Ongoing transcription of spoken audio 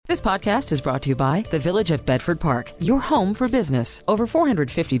This podcast is brought to you by the Village of Bedford Park, your home for business. Over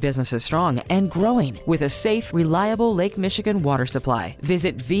 450 businesses strong and growing with a safe, reliable Lake Michigan water supply.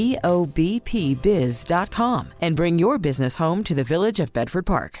 Visit VOBPBiz.com and bring your business home to the Village of Bedford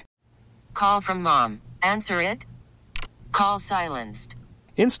Park. Call from mom. Answer it. Call silenced.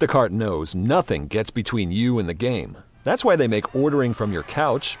 Instacart knows nothing gets between you and the game. That's why they make ordering from your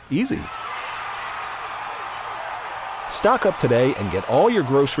couch easy. Stock up today and get all your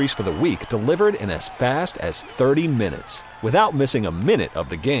groceries for the week delivered in as fast as 30 minutes without missing a minute of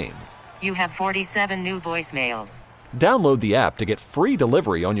the game. You have 47 new voicemails. Download the app to get free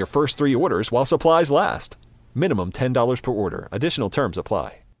delivery on your first 3 orders while supplies last. Minimum $10 per order. Additional terms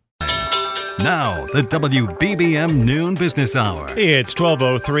apply. Now, the WBBM Noon Business Hour. It's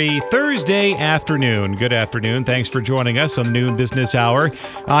 12:03 Thursday afternoon. Good afternoon. Thanks for joining us on Noon Business Hour.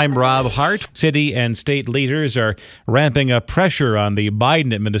 I'm Rob Hart. City and state leaders are ramping up pressure on the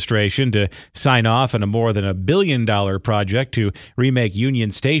Biden administration to sign off on a more than $1 billion project to remake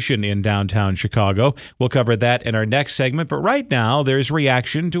Union Station in downtown Chicago. We'll cover that in our next segment. But right now, there's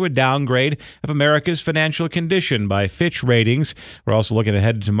reaction to a downgrade of America's financial condition by Fitch Ratings. We're also looking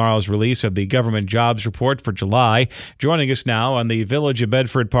ahead to tomorrow's release of the government jobs report for July. Joining us now on the Village of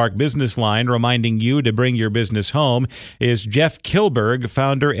Bedford Park business line, reminding you to bring your business home, is Jeff Kilberg,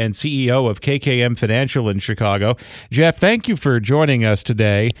 founder and CEO of KKM Financial in Chicago. Jeff, thank you for joining us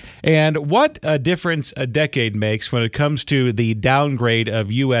today. And what a difference a decade makes when it comes to the downgrade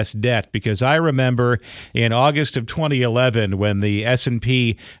of U.S. debt, because I remember in August of 2011 when the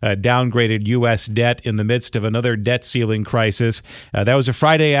S&P downgraded U.S. debt in the midst of another debt ceiling crisis. That was a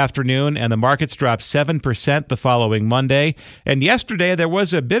Friday afternoon, and the markets dropped 7% the following Monday. And yesterday there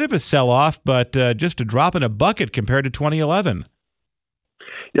was a bit of a sell-off, but just a drop in a bucket compared to 2011.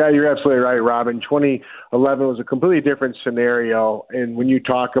 Yeah, you're absolutely right, Robin. 2011 was a completely different scenario. And when you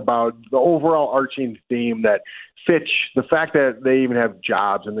talk about the overall arching theme that Fitch, the fact that they even have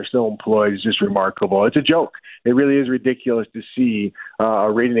jobs and they're still employed is just remarkable. It's a joke. It really is ridiculous to see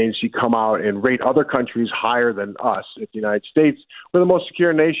a rating agency come out and rate other countries higher than us. At the United States, we're the most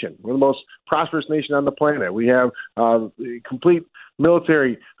secure nation. We're the most prosperous nation on the planet. We have complete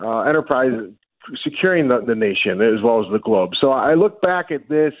military enterprise securing the nation as well as the globe. So I look back at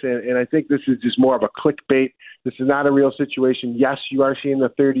this, and I think this is just more of a clickbait. This is not a real situation. Yes, you are seeing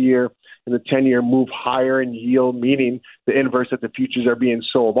the 30-year and the 10-year move higher in yield, meaning the inverse that the futures are being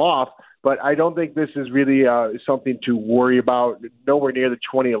sold off. But I don't think this is really something to worry about, nowhere near the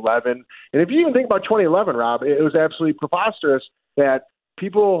 2011. And if you even think about 2011, Rob, it was absolutely preposterous that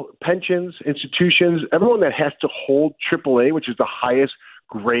people, pensions, institutions, everyone that has to hold AAA, which is the highest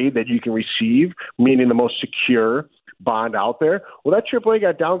grade that you can receive, meaning the most secure bond out there. Well, that AAA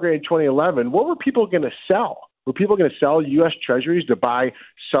got downgraded in 2011. What were people going to sell? Were people going to sell U.S. Treasuries to buy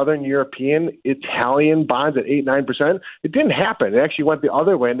Southern European, Italian bonds at 8-9%? It didn't happen. It actually went the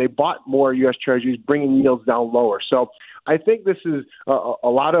other way, and they bought more U.S. Treasuries, bringing yields down lower. So I think this is a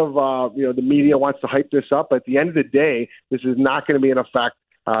lot of, the media wants to hype this up. But at the end of the day, this is not going to be an effect.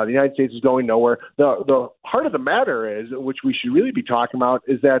 The United States is going nowhere. The heart of the matter is, which we should really be talking about,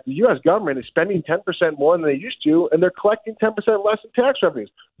 is that the U.S. government is spending 10% more than they used to, and they're collecting 10% less in tax revenues.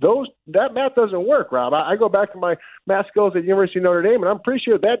 That math doesn't work, Rob. I go back to my math skills at University of Notre Dame, and I'm pretty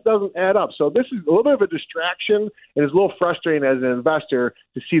sure that doesn't add up. So this is a little bit of a distraction, and it's a little frustrating as an investor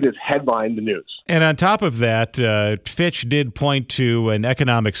to see this headline in the news. And on top of that, Fitch did point to an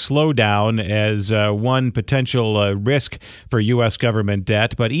economic slowdown as one potential risk for U.S. government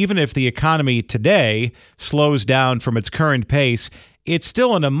debt. But even if the economy today slows down from its current pace, it's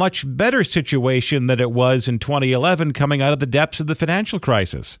still in a much better situation than it was in 2011 coming out of the depths of the financial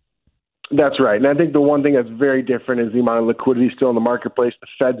crisis. That's right. And I think the one thing that's very different is the amount of liquidity still in the marketplace. The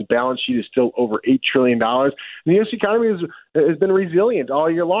Fed's balance sheet is still over $8 trillion. And the U.S. economy has been resilient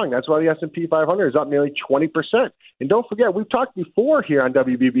all year long. That's why the S&P 500 is up nearly 20%. And don't forget, we've talked before here on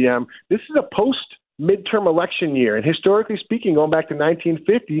WBBM, this is a post-midterm election year. And historically speaking, going back to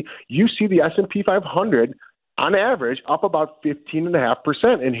 1950, you see the S&P 500 on average up about 15.5%.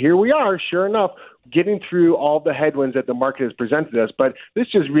 And here we are, sure enough, getting through all the headwinds that the market has presented us. But this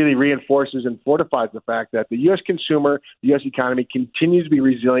just really reinforces and fortifies the fact that the U.S. consumer, the U.S. economy continues to be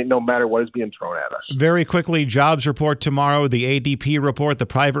resilient no matter what is being thrown at us. Very quickly, jobs report tomorrow, the ADP report, the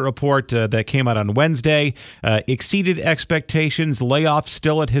private report that came out on Wednesday, exceeded expectations, layoffs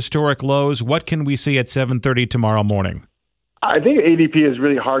still at historic lows. What can we see at 7:30 tomorrow morning? I think ADP is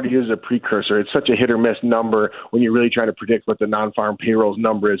really hard to use as a precursor. It's such a hit or miss number when you're really trying to predict what the non-farm payrolls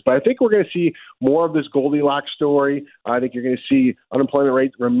number is. But I think we're going to see more of this Goldilocks story. I think you're going to see unemployment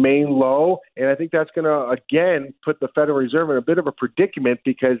rates remain low. And I think that's going to, again, put the Federal Reserve in a bit of a predicament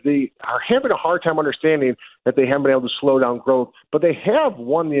because they are having a hard time understanding that they haven't been able to slow down growth. But they have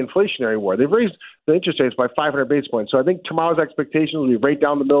won the inflationary war. They've raised the interest rates by 500 basis points. So I think tomorrow's expectations will be right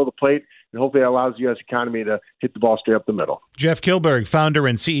down the middle of the plate. And hopefully that allows the U.S. economy to hit the ball straight up the middle. Jeff Kilberg, founder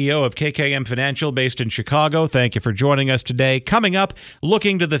and CEO of KKM Financial based in Chicago. Thank you for joining us today. Coming up,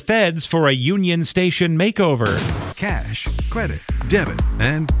 looking to the feds for a Union Station makeover. Cash, credit, debit,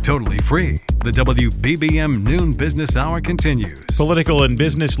 and totally free. The WBBM Noon Business Hour continues. Political and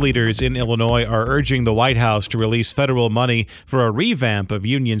business leaders in Illinois are urging the White House to release federal money for a revamp of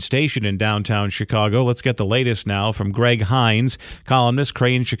Union Station in downtown Chicago. Let's get the latest now from Greg Hines, columnist,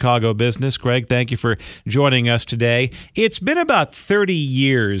 Crane Chicago Business. Greg, thank you for joining us today. It's been about 30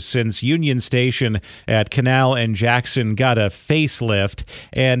 years since Union Station at Canal and Jackson got a facelift,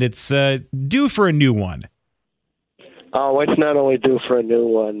 and it's due for a new one. Oh, it's not only due for a new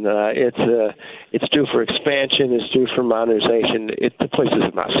one. It's due for expansion. It's due for modernization. The place is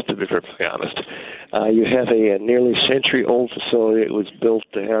a mess, to be perfectly honest. You have a nearly century-old facility. It was built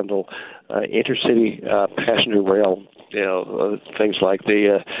to handle intercity passenger rail, things like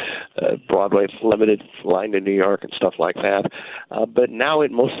the Broadway Limited line to New York and stuff like that. But now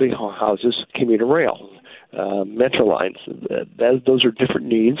it mostly houses commuter rail. Metro lines, those are different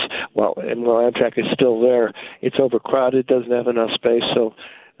needs. While Amtrak is still there, it's overcrowded, doesn't have enough space. So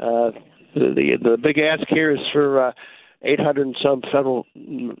the big ask here is for $800 and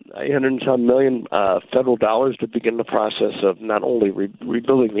some million federal dollars to begin the process of not only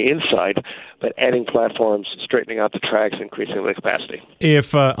rebuilding the inside, but adding platforms, straightening out the tracks, increasing the capacity.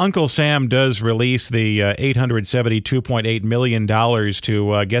 If Uncle Sam does release the $872.8 million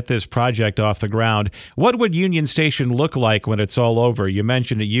to get this project off the ground, what would Union Station look like when it's all over? You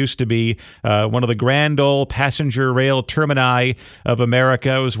mentioned it used to be one of the grand old passenger rail termini of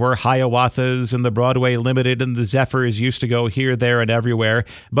America. It was where Hiawatha's and the Broadway Limited and the Zephyrs used to go here, there, and everywhere.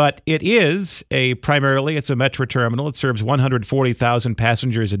 But it is primarily a metro terminal. It serves 140,000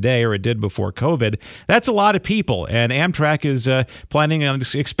 passengers a day, or it did before COVID. That's a lot of people, and Amtrak is planning on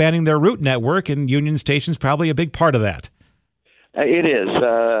expanding their route network, and Union Station's probably a big part of that. It is.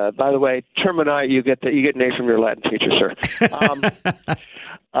 By the way, termini, you get names from your Latin teacher, sir.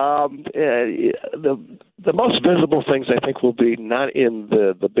 The most visible things, I think, will be not in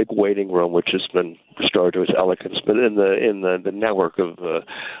the big waiting room, which has been restored to its elegance, but in the network of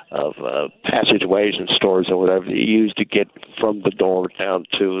passageways and stores and whatever you use to get from the door down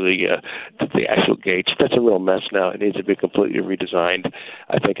to the actual gates. That's a real mess now. It needs to be completely redesigned.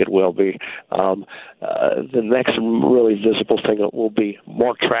 I think it will be. The next really visible thing will be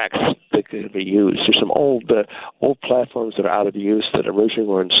more tracks that can be used. There's some old platforms that are out of use that originally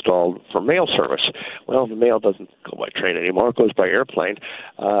were installed for mail service. Well, the mail doesn't go by train anymore; it goes by airplane.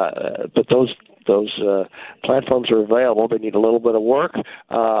 But those platforms are available. They need a little bit of work,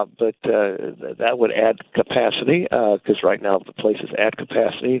 but that would add capacity because right now the places add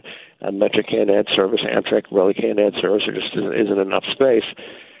capacity. Metro can't add service. Amtrak really can't add service. There just isn't enough space.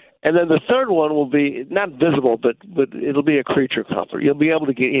 And then the third one will be not visible, but it'll be a creature comfort. You'll be able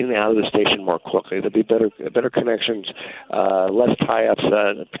to get in and out of the station more quickly. There'll be better connections, less tie-ups,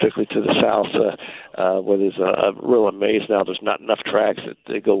 particularly to the south, where there's a real amaze now. There's not enough tracks that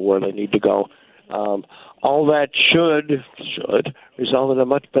they go where they need to go. All that should result in a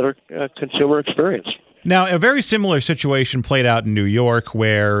much better consumer experience. Now, a very similar situation played out in New York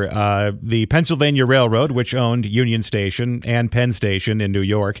where the Pennsylvania Railroad, which owned Union Station and Penn Station in New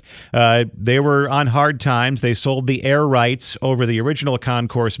York, they were on hard times. They sold the air rights over the original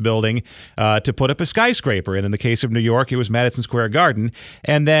concourse building to put up a skyscraper. And in the case of New York, it was Madison Square Garden.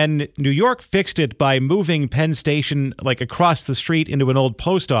 And then New York fixed it by moving Penn Station across the street into an old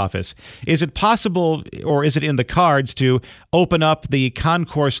post office. Is it possible, or is it in the cards, to open up the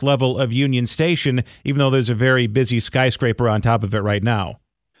concourse level of Union Station, even though there's a very busy skyscraper on top of it right now?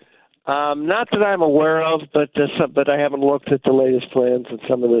 Not that I'm aware of, but I haven't looked at the latest plans, and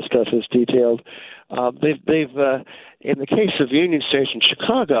some of this stuff is detailed. They've in the case of Union Station,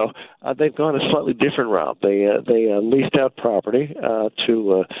 Chicago, they've gone a slightly different route. They leased out property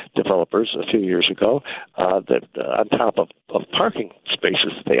to developers a few years ago that on top of parking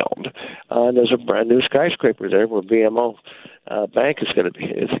spaces they owned. And there's a brand new skyscraper there where BMO Bank is going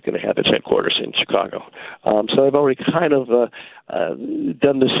to have its headquarters in Chicago. So they've already kind of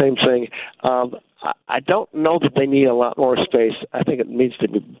done the same thing. I don't know that they need a lot more space. I think it needs to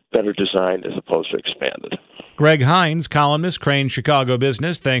be better designed as opposed to expanded. Greg Hines, columnist, Crane Chicago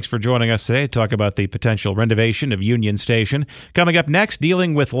Business. Thanks for joining us today to talk about the potential renovation of Union Station. Coming up next,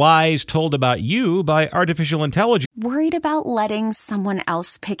 dealing with lies told about you by artificial intelligence. Worried about letting someone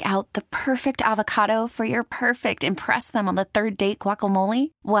else pick out the perfect avocado for your perfect impress them on the third date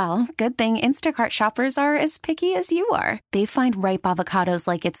guacamole? Well, good thing Instacart shoppers are as picky as you are. They find ripe avocados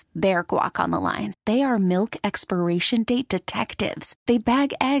like it's their guac on the line. They are milk expiration date detectives. They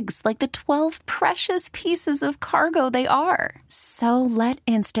bag eggs like the 12 precious pieces of cargo they are. So let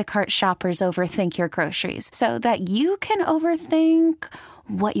Instacart shoppers overthink your groceries so that you can overthink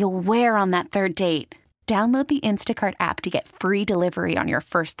what you'll wear on that third date. Download the Instacart app to get free delivery on your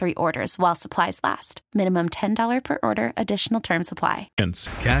first 3 orders while supplies last. Minimum $10 per order. Additional terms apply.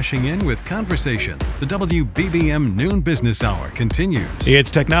 Cashing in with conversation. The WBBM Noon Business Hour continues.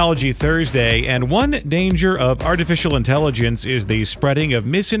 It's Technology Thursday, and one danger of artificial intelligence is the spreading of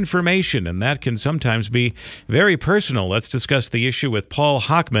misinformation, and that can sometimes be very personal. Let's discuss the issue with Paul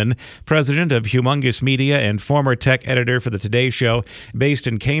Hochman, president of Humongous Media and former tech editor for the Today Show, based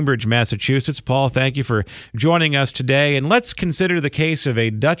in Cambridge, Massachusetts. Paul, thank you for joining us today. And let's consider the case of a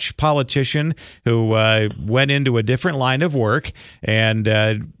Dutch politician who went into a different line of work and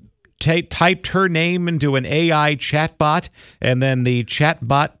typed her name into an AI chatbot, and then the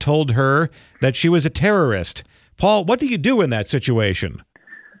chatbot told her that she was a terrorist. Paul, what do you do in that situation?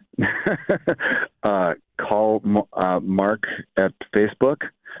 Call Mark at Facebook.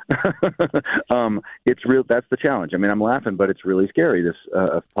 It's real. That's the challenge. I mean, I'm laughing, but it's really scary. This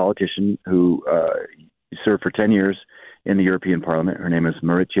a politician who served for 10 years in the European Parliament. Her name is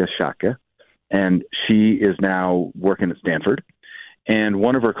Marietje Schaake, and she is now working at Stanford. And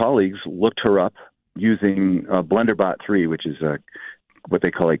one of her colleagues looked her up using BlenderBot 3, which is what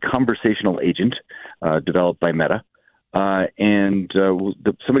they call a conversational agent developed by Meta.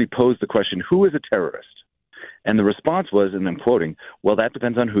 Somebody posed the question, who is a terrorist? And the response was, and I'm quoting, well, that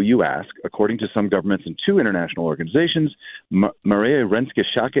depends on who you ask. According to some governments and 2 international organizations, Maria Renske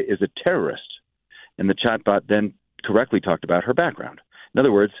Schaake is a terrorist. And the chatbot then correctly talked about her background. In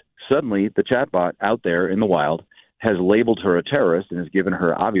other words, suddenly the chatbot out there in the wild has labeled her a terrorist and has given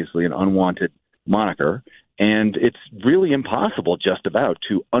her obviously an unwanted moniker. And it's really impossible just about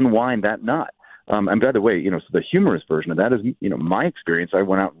to unwind that knot. And by the way, so the humorous version of that is, my experience. I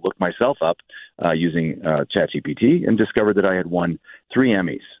went out and looked myself up using ChatGPT and discovered that I had won 3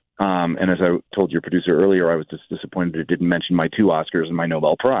 Emmys. And as I told your producer earlier, I was just disappointed it didn't mention my 2 Oscars and my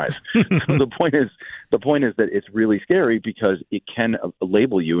Nobel Prize. So the point is that it's really scary because it can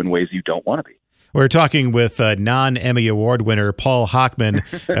label you in ways you don't want to be. We're talking with non-Emmy Award winner Paul Hochman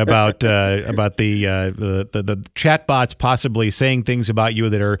about the chatbots possibly saying things about you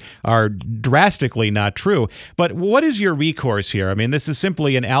that are drastically not true. But what is your recourse here? I mean, this is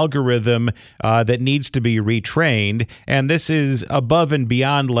simply an algorithm that needs to be retrained, and this is above and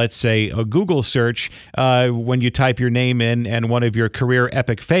beyond, let's say, a Google search when you type your name in and one of your career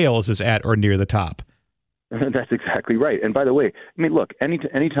epic fails is at or near the top. That's exactly right. And by the way, I mean, look,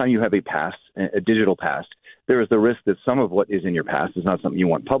 anytime you have a past, a digital past, there is the risk that some of what is in your past is not something you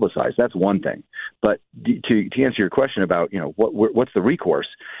want publicized. That's one thing. But to answer your question about, what's the recourse,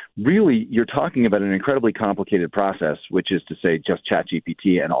 really, you're talking about an incredibly complicated process, which is to say just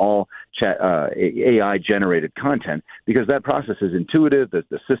ChatGPT and all AI-generated content, because that process is intuitive.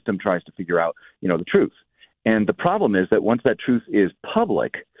 The system tries to figure out, the truth. And the problem is that once that truth is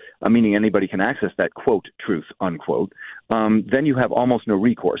public, meaning anybody can access that, quote, truth, unquote, then you have almost no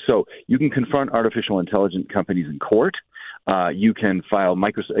recourse. So you can confront artificial intelligence companies in court. You can file an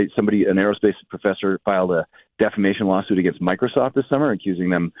aerospace professor filed a defamation lawsuit against Microsoft this summer,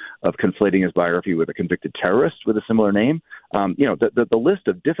 accusing them of conflating his biography with a convicted terrorist with a similar name. The list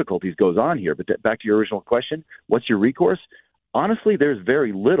of difficulties goes on here. But back to your original question, what's your recourse? Honestly, there's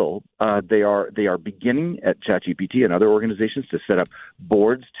very little. They are beginning at ChatGPT and other organizations to set up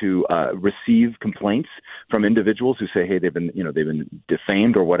boards to receive complaints from individuals who say, hey, they've been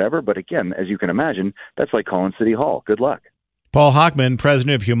defamed or whatever. But again, as you can imagine, that's like calling City Hall. Good luck. Paul Hochman,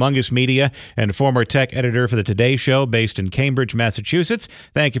 president of Humongous Media and former tech editor for the Today Show, based in Cambridge, Massachusetts.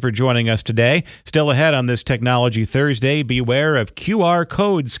 Thank you for joining us today. Still ahead on this Technology Thursday, beware of QR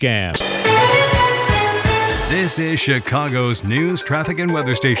code scams. This is Chicago's news, traffic, and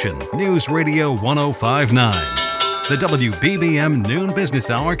weather station, News Radio 105.9. The WBBM Noon Business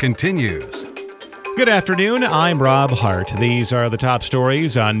Hour continues. Good afternoon, I'm Rob Hart. These are the top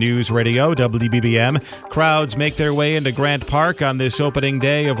stories on News Radio WBBM. Crowds make their way into Grant Park on this opening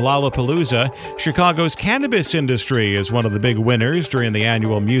day of Lollapalooza. Chicago's cannabis industry is one of the big winners during the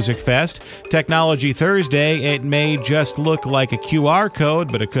annual Music Fest. Technology Thursday, it may just look like a QR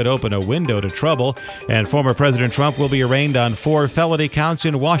code, but it could open a window to trouble. And former President Trump will be arraigned on 4 felony counts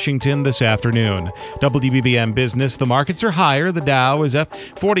in Washington this afternoon. WBBM Business, the markets are higher. The Dow is up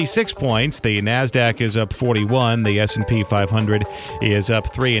 46 points. The NASDAQ is up 41. The S&P 500 is up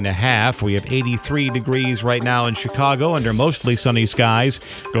 3.5. We have 83 degrees right now in Chicago under mostly sunny skies,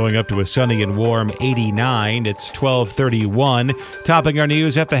 going up to a sunny and warm 89. It's 12:31. Topping our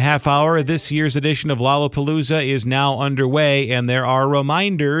news at the half hour, this year's edition of Lollapalooza is now underway, and there are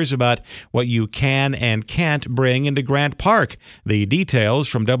reminders about what you can and can't bring into Grant Park. The details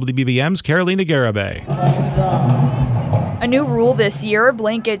from WBBM's Carolina Garibay. A new rule this year,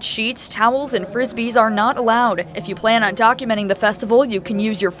 blankets, sheets, towels, and frisbees are not allowed. If you plan on documenting the festival, you can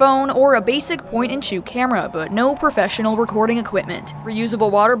use your phone or a basic point-and-shoot camera, but no professional recording equipment. Reusable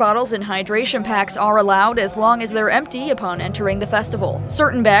water bottles and hydration packs are allowed as long as they're empty upon entering the festival.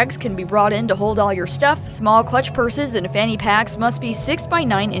 Certain bags can be brought in to hold all your stuff. Small clutch purses and fanny packs must be 6 by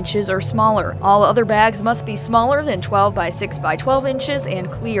 9 inches or smaller. All other bags must be smaller than 12 by 6 by 12 inches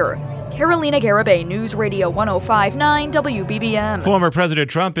and clear. Carolina Garibay, News Radio 105.9 WBBM. Former President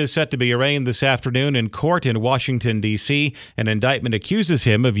Trump is set to be arraigned this afternoon in court in Washington, D.C. An indictment accuses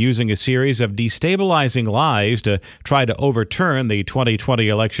him of using a series of destabilizing lies to try to overturn the 2020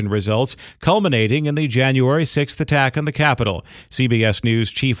 election results, culminating in the January 6th attack on the Capitol. CBS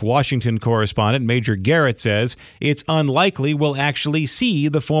News chief Washington correspondent Major Garrett says it's unlikely we'll actually see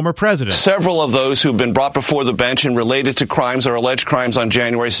the former president. Several of those who've been brought before the bench and related to crimes or alleged crimes on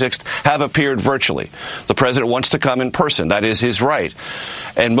January 6th have appeared virtually. The president wants to come in person. That is his right.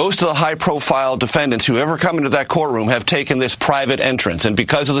 And most of the high-profile defendants who ever come into that courtroom have taken this private entrance. And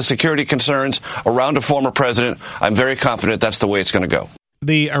because of the security concerns around a former president, I'm very confident that's the way it's going to go.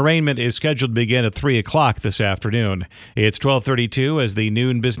 The arraignment is scheduled to begin at 3 o'clock this afternoon. It's 12:32 as the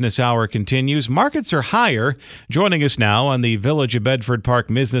noon business hour continues. Markets are higher. Joining us now on the Village of Bedford Park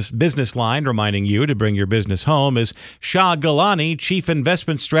business line, reminding you to bring your business home, is Shah Gilani, Chief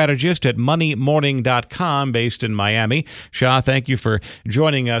Investment Strategist at MoneyMorning.com, based in Miami. Shah, thank you for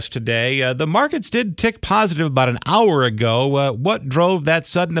joining us today. The markets did tick positive about an hour ago. What drove that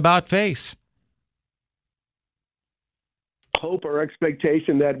sudden about face? Hope or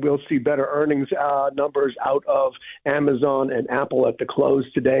expectation that we'll see better earnings numbers out of Amazon and Apple at the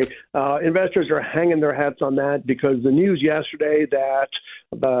close today. Investors are hanging their hats on that because the news yesterday that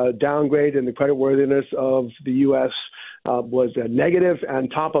the downgrade in the creditworthiness of the U.S. Was a negative. On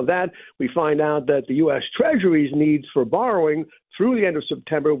top of that, we find out that the U.S. Treasury's needs for borrowing through the end of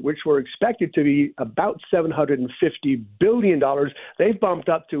September, which were expected to be about $750 billion, they've bumped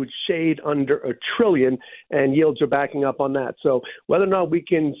up to a shade under $1 trillion, and yields are backing up on that. So whether or not we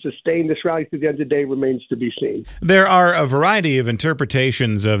can sustain this rally through the end of the day remains to be seen. There are a variety of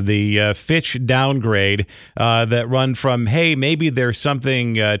interpretations of the Fitch downgrade that run from, hey, maybe there's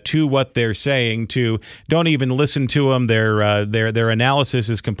something to what they're saying, to don't even listen to them. Their analysis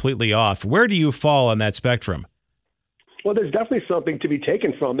is completely off. Where do you fall on that spectrum? Well, there's definitely something to be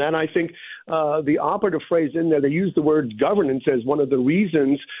taken from that. I think the operative phrase in there, they use the word governance as one of the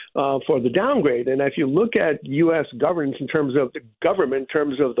reasons for the downgrade. And if you look at U.S. governance in terms of the government, in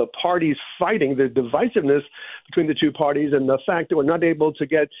terms of the parties fighting, the divisiveness between the two parties, and the fact that we're not able to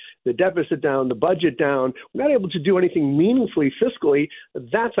get the deficit down, the budget down, we're not able to do anything meaningfully fiscally,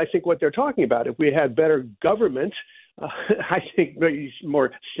 that's, I think, what they're talking about. If we had better government, I think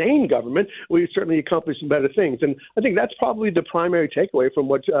more sane government, we certainly accomplish some better things. And I think that's probably the primary takeaway from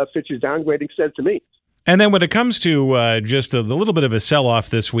what Fitch's downgrading said to me. And then when it comes to just a little bit of a sell-off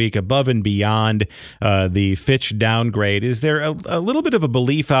this week above and beyond the Fitch downgrade, is there a little bit of a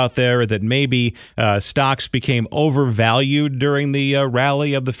belief out there that maybe stocks became overvalued during the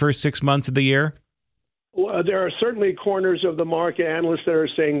rally of the first 6 months of the year? Well, there are certainly corners of the market, analysts that are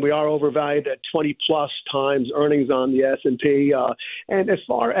saying we are overvalued at 20-plus times earnings on the S&P. And as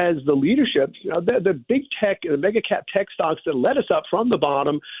far as the leadership, the big tech, the mega cap tech stocks that led us up from the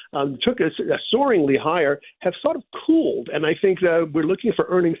bottom, took us soaringly higher, have sort of cooled. And I think we're looking for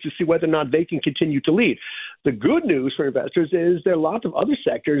earnings to see whether or not they can continue to lead. The good news for investors is there are lots of other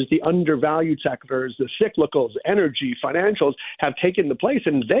sectors, the undervalued sectors, the cyclicals, energy, financials have taken the place,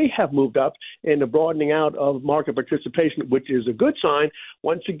 and they have moved up in a broadening out of market participation, which is a good sign.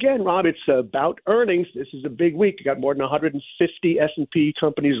 Once again, Rob, it's about earnings. This is a big week. You got more than 150 S&P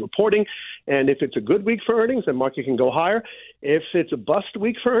companies reporting, and if it's a good week for earnings, the market can go higher. If it's a bust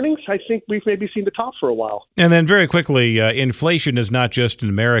week for earnings, I think we've maybe seen the top for a while. And then very quickly, inflation is not just an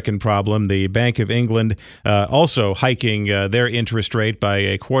American problem. The Bank of England also hiking their interest rate by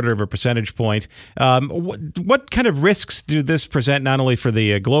 1/4 of a percentage point. What kind of risks do this present not only for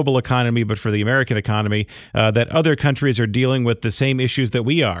the global economy but for the American economy that other countries are dealing with the same issues that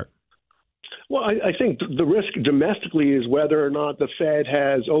we are? Well, I think the risk domestically is whether or not the Fed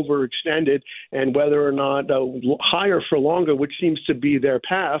has overextended and whether or not higher for longer, which seems to be their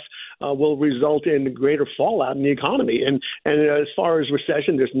path, will result in greater fallout in the economy. And as far as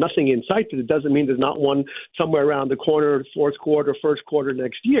recession, there's nothing in sight, but it doesn't mean there's not one somewhere around the corner, fourth quarter, first quarter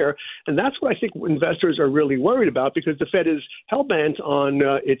next year. And that's what I think investors are really worried about, because the Fed is hell-bent on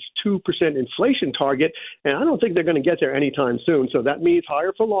its 2% inflation target, and I don't think they're going to get there anytime soon. So that means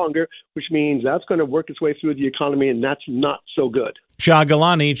higher for longer, which means that's going to work its way through the economy, and that's not so good. Shah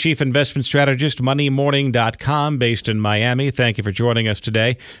Gilani, Chief Investment Strategist, MoneyMorning.com, based in Miami. Thank you for joining us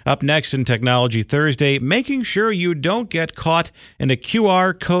today. Up next in Technology Thursday, making sure you don't get caught in a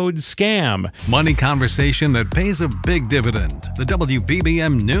QR code scam. Money conversation that pays a big dividend. The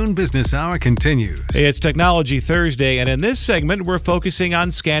WBBM Noon Business Hour continues. It's Technology Thursday, and in this segment, we're focusing on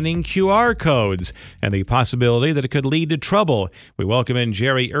scanning QR codes and the possibility that it could lead to trouble. We welcome in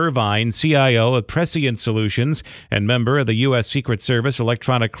Jerry Irvine, CIO of Prescient Solutions and member of the U.S. Secret Service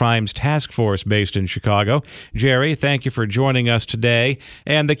Electronic Crimes Task Force based in Chicago. Jerry, thank you for joining us today.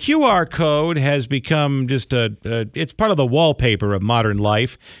 And the QR code has become just it's part of the wallpaper of modern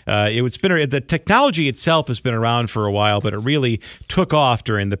life. The technology itself has been around for a while, but it really took off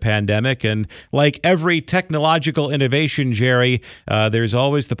during the pandemic. And like every technological innovation, Jerry, there's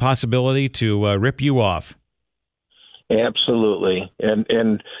always the possibility to rip you off. Absolutely.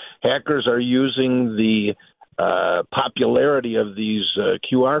 And hackers are using the popularity of these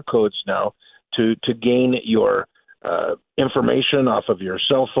QR codes now to gain your information off of your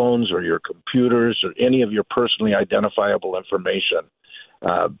cell phones or your computers or any of your personally identifiable information.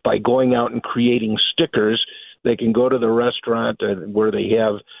 By going out and creating stickers, they can go to the restaurant where they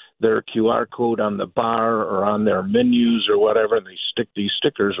have their QR code on the bar or on their menus or whatever, and they stick these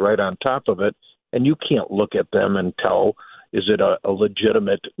stickers right on top of it, and you can't look at them and tell, is it a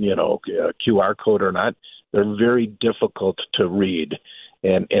legitimate, QR code or not? They're very difficult to read.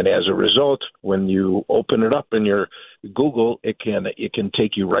 And as a result, when you open it up in your Google, it can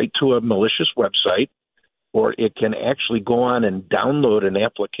take you right to a malicious website, or it can actually go on and download an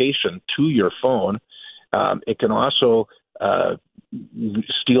application to your phone. It can also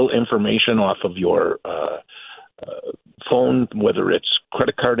steal information off of your phone, whether it's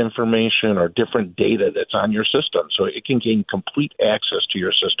credit card information or different data that's on your system. So it can gain complete access to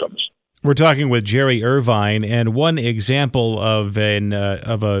your systems. We're talking with Jerry Irvine, and one example of a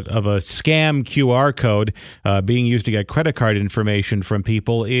scam QR code being used to get credit card information from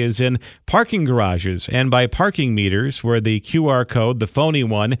people is in parking garages and by parking meters, where the QR code, the phony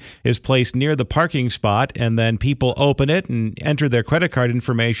one, is placed near the parking spot, and then people open it and enter their credit card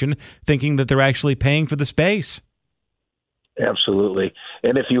information, thinking that they're actually paying for the space. Absolutely,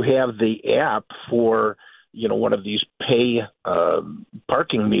 and if you have the app for one of these pay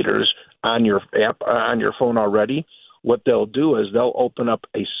parking meters on your app on your phone already, what they'll do is they'll open up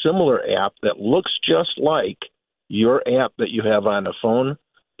a similar app that looks just like your app that you have on the phone,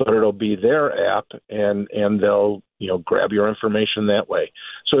 but it'll be their app, and they'll grab your information that way.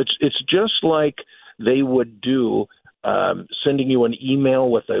 So it's just like they would do sending you an email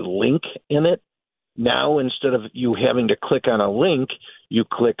with a link in it. Now, instead of you having to click on a link, you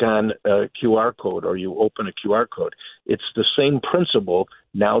click on a QR code or you open a QR code. It's the same principle.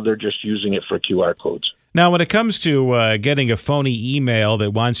 Now they're just using it for QR codes. Now, when it comes to getting a phony email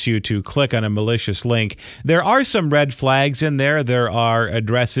that wants you to click on a malicious link, there are some red flags in there. There are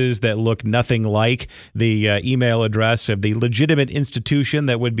addresses that look nothing like the email address of the legitimate institution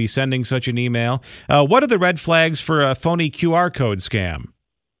that would be sending such an email. What are the red flags for a phony QR code scam?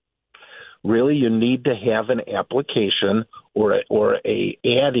 Really, you need to have an application or a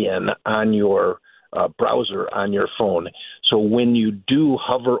add-in on your browser on your phone. So when you do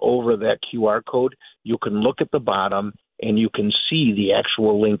hover over that QR code, you can look at the bottom and you can see the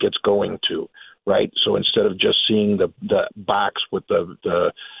actual link it's going to, right? So instead of just seeing the box with the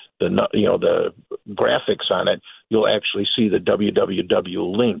graphics on it, you'll actually see the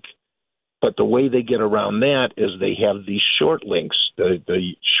www link. But the way they get around that is they have these short links,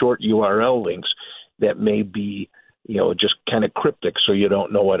 the short URL links that may be, just kind of cryptic, so you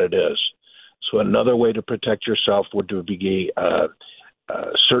don't know what it is. So another way to protect yourself would be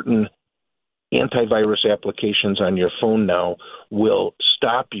certain antivirus applications on your phone now will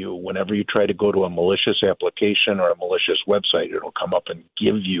stop you whenever you try to go to a malicious application or a malicious website. It'll come up and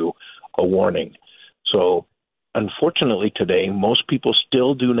give you a warning. So unfortunately today, most people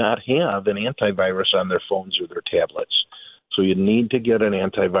still do not have an antivirus on their phones or their tablets. So you need to get an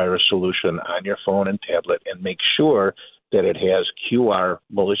antivirus solution on your phone and tablet and make sure that it has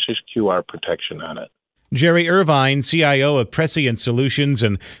malicious QR protection on it. Jerry Irvine, CIO of Prescient Solutions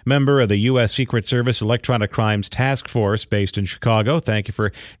and member of the U.S. Secret Service Electronic Crimes Task Force based in Chicago. Thank you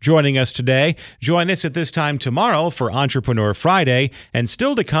for joining us today. Join us at this time tomorrow for Entrepreneur Friday. And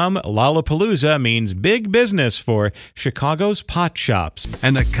still to come, Lollapalooza means big business for Chicago's pot shops.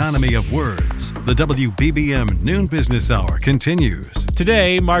 An economy of words. The WBBM Noon Business Hour continues.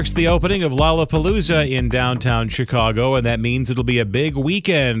 Today marks the opening of Lollapalooza in downtown Chicago, and that means it'll be a big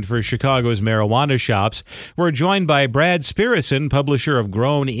weekend for Chicago's marijuana shops. We're joined by Brad Spirison, publisher of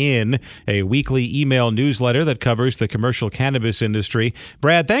Grown In, a weekly email newsletter that covers the commercial cannabis industry.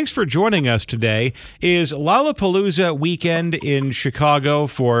 Brad, thanks for joining us today. Is Lollapalooza weekend in Chicago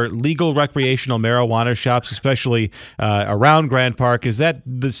for legal recreational marijuana shops, especially around Grant Park, is that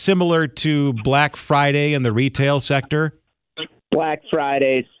similar to Black Friday in the retail sector? Black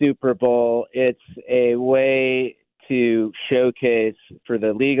Friday, Super Bowl, it's a way to showcase for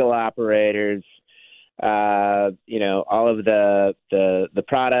the legal operators all of the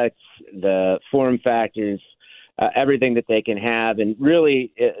products, the form factors, everything that they can have. And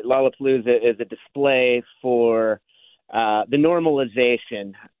really, Lollapalooza is a display for the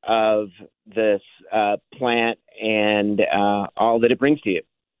normalization of this plant and all that it brings to you.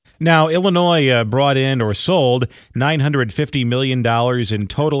 Now, Illinois brought in or sold $950 million in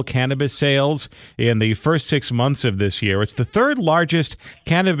total cannabis sales in the first 6 months of this year. It's the third largest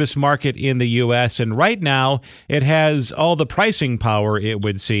cannabis market in the U.S., and right now it has all the pricing power, it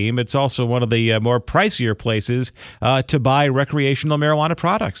would seem. It's also one of the more pricier places to buy recreational marijuana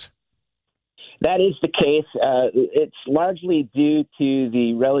products. That is the case. It's largely due to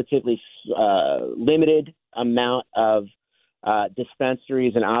the relatively limited amount of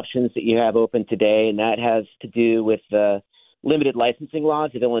dispensaries and options that you have open today, and that has to do with the limited licensing laws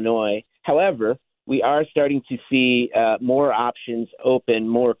of Illinois. However, we are starting to see more options open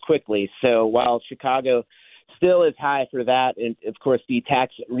more quickly. So while Chicago still is high for that, and of course the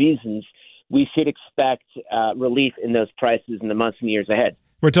tax reasons, we should expect relief in those prices in the months and years ahead.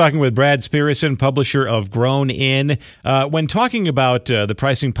 We're talking with Brad Spirison, publisher of Grown In. When talking about the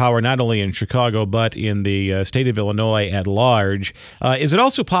pricing power not only in Chicago but in the state of Illinois at large, is it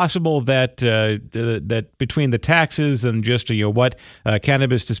also possible that that between the taxes and just what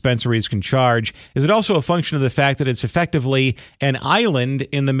cannabis dispensaries can charge, is it also a function of the fact that it's effectively an island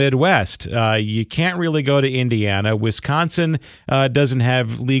in the Midwest? You can't really go to Indiana. Wisconsin doesn't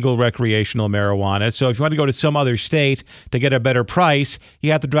have legal recreational marijuana. So if you want to go to some other state to get a better price,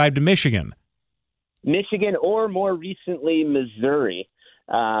 you have to drive to Michigan, or more recently Missouri,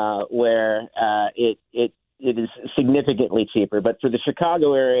 where it is significantly cheaper. But for the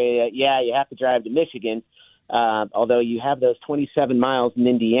Chicago area, you have to drive to Michigan. Although you have those 27 miles in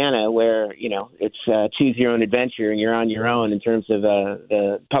Indiana, where it's choose your own adventure and you're on your own in terms of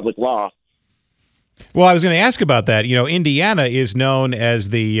the public law. Well, I was going to ask about that. Indiana is known as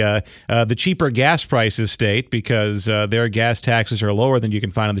the cheaper gas prices state because their gas taxes are lower than you can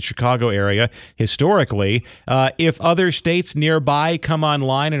find in the Chicago area historically. If other states nearby come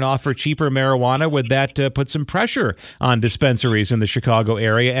online and offer cheaper marijuana, would that put some pressure on dispensaries in the Chicago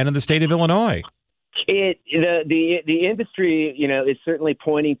area and in the state of Illinois? The industry, is certainly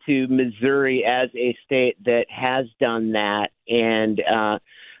pointing to Missouri as a state that has done that, and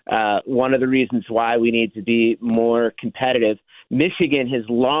one of the reasons why we need to be more competitive. Michigan has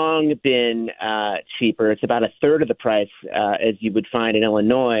long been cheaper. It's about a third of the price as you would find in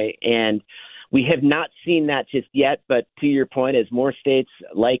Illinois. And we have not seen that just yet. But to your point, as more states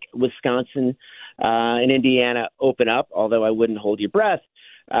like Wisconsin and Indiana open up, although I wouldn't hold your breath,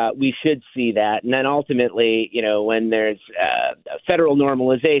 we should see that. And then ultimately, when there's federal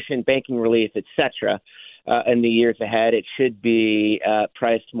normalization, banking relief, et cetera, in the years ahead, it should be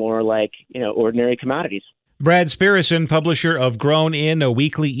priced more like, ordinary commodities. Brad Spirison, publisher of Grown In, a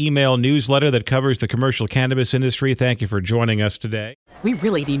weekly email newsletter that covers the commercial cannabis industry. Thank you for joining us today. We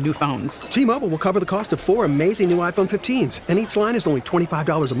really need new phones. T-Mobile will cover the cost of 4 amazing new iPhone 15s, and each line is only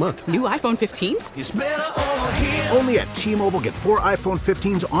 $25 a month. New iPhone 15s? It's better over here. Only at T-Mobile, get 4 iPhone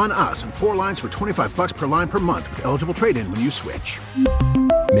 15s on us and 4 lines for $25 per line per month with eligible trade-in when you switch.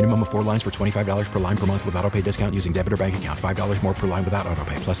 Minimum of 4 lines for $25 per line per month with autopay discount using debit or bank account. $5 more per line without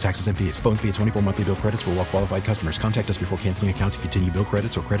autopay, plus taxes and fees. Phone fee at 24 monthly bill credits for well-qualified customers. Contact us before canceling account to continue bill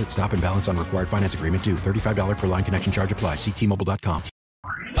credits or credit stop and balance on required finance agreement due. $35 per line connection charge applies. See T-Mobile.com.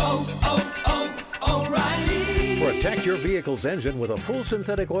 O'Reilly. Protect your vehicle's engine with a full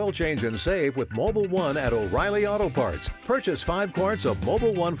synthetic oil change and save with Mobile One at O'Reilly Auto Parts. Purchase 5 quarts of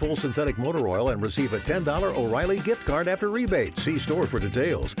Mobile One full synthetic motor oil and receive a $10 O'Reilly gift card after rebate. See store for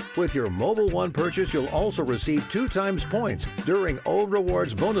details. With your Mobile One purchase, you'll also receive 2 times points during O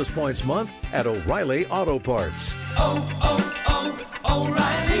Rewards Bonus Points Month at O'Reilly Auto Parts.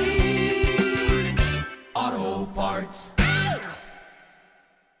 O'Reilly Auto Parts.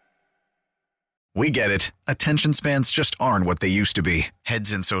 We get it. Attention spans just aren't what they used to be.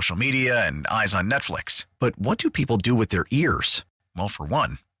 Heads in social media and eyes on Netflix. But what do people do with their ears? Well, for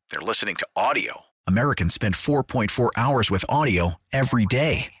one, they're listening to audio. Americans spend 4.4 hours with audio every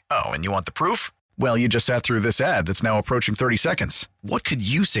day. Oh, and you want the proof? Well, you just sat through this ad that's now approaching 30 seconds. What could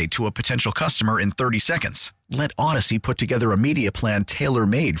you say to a potential customer in 30 seconds? Let Odyssey put together a media plan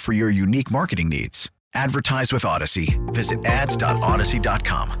tailor-made for your unique marketing needs. Advertise with Odyssey. Visit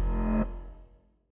ads.odyssey.com.